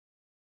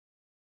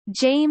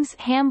James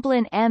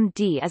Hamblin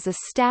MD is a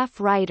staff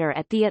writer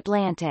at The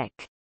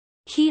Atlantic.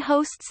 He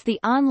hosts the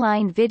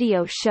online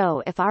video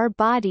show If Our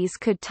Bodies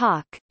Could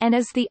Talk, and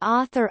is the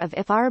author of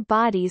If Our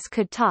Bodies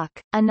Could Talk,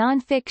 a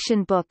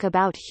nonfiction book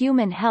about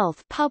human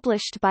health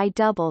published by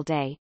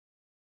Doubleday.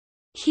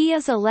 He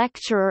is a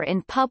lecturer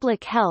in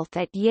public health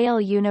at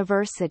Yale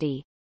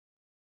University.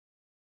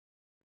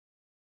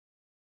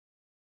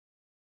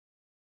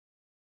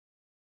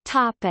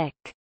 Topic: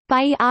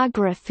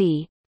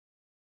 Biography.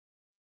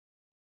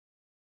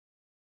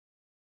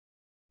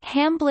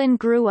 Hamblin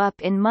grew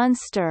up in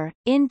Munster,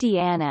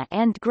 Indiana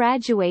and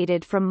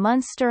graduated from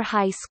Munster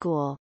High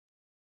School.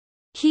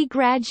 He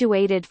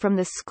graduated from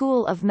the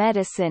School of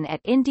Medicine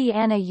at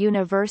Indiana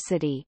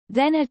University,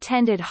 then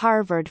attended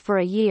Harvard for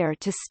a year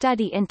to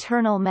study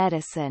internal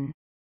medicine.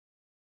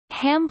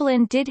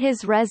 Hamblin did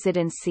his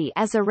residency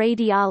as a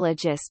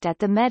radiologist at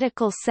the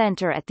Medical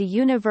Center at the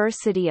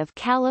University of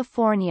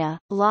California,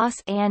 Los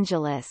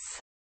Angeles.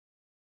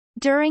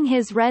 During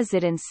his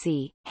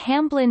residency,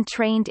 Hamblin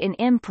trained in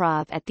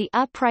improv at the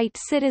Upright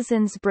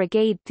Citizens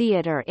Brigade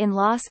Theater in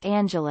Los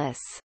Angeles.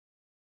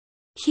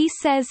 He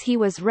says he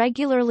was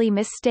regularly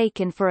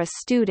mistaken for a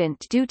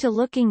student due to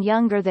looking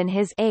younger than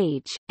his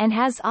age, and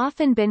has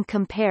often been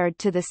compared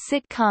to the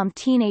sitcom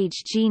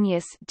teenage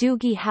genius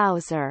Doogie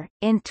Howser.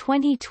 In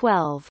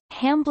 2012,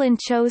 Hamblin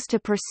chose to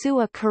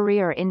pursue a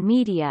career in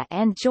media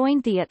and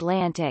joined The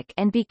Atlantic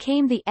and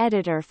became the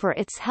editor for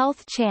its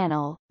Health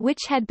Channel,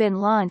 which had been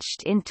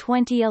launched in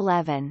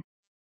 2011.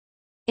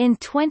 In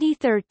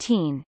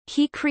 2013,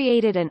 he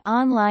created an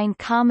online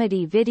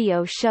comedy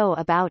video show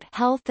about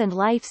health and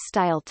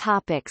lifestyle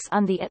topics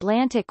on the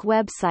Atlantic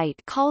website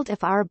called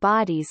If Our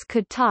Bodies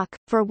Could Talk,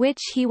 for which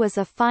he was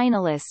a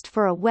finalist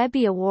for a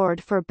Webby Award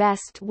for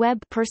Best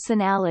Web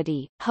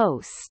Personality,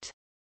 Host.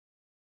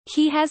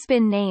 He has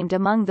been named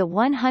among the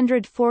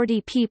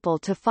 140 people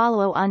to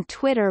follow on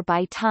Twitter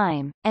by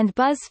Time, and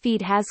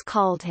BuzzFeed has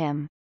called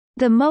him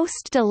the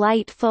most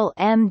delightful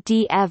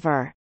MD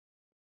ever,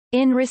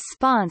 in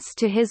response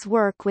to his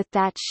work with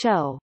that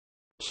show.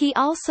 He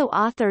also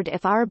authored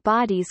If Our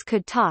Bodies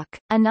Could Talk,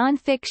 a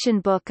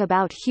nonfiction book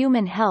about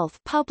human health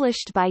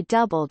published by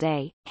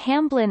Doubleday.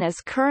 Hamblin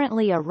is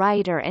currently a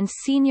writer and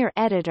senior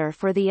editor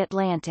for The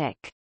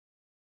Atlantic.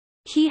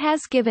 He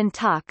has given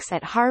talks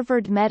at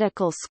Harvard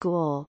Medical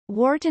School,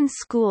 Wharton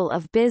School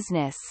of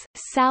Business,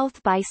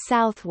 South by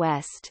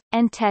Southwest,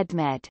 and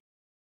TEDMed.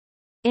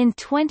 In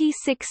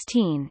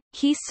 2016,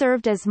 he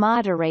served as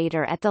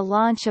moderator at the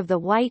launch of the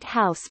White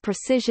House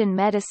Precision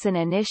Medicine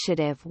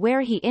Initiative where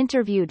he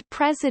interviewed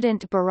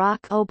President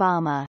Barack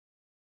Obama.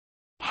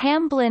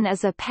 Hamblin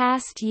is a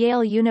past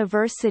Yale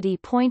University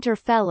Poynter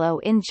Fellow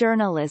in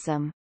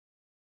Journalism.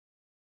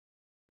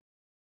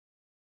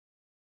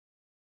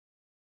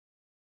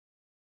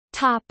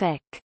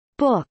 Topic: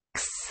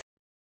 Books.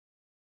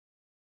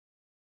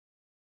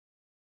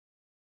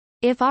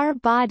 If Our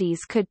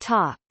Bodies Could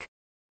Talk.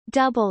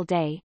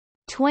 Doubleday.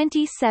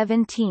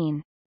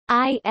 2017.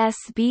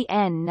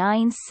 ISBN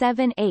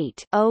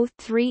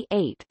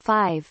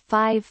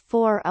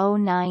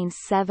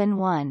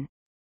 978-038-55400971.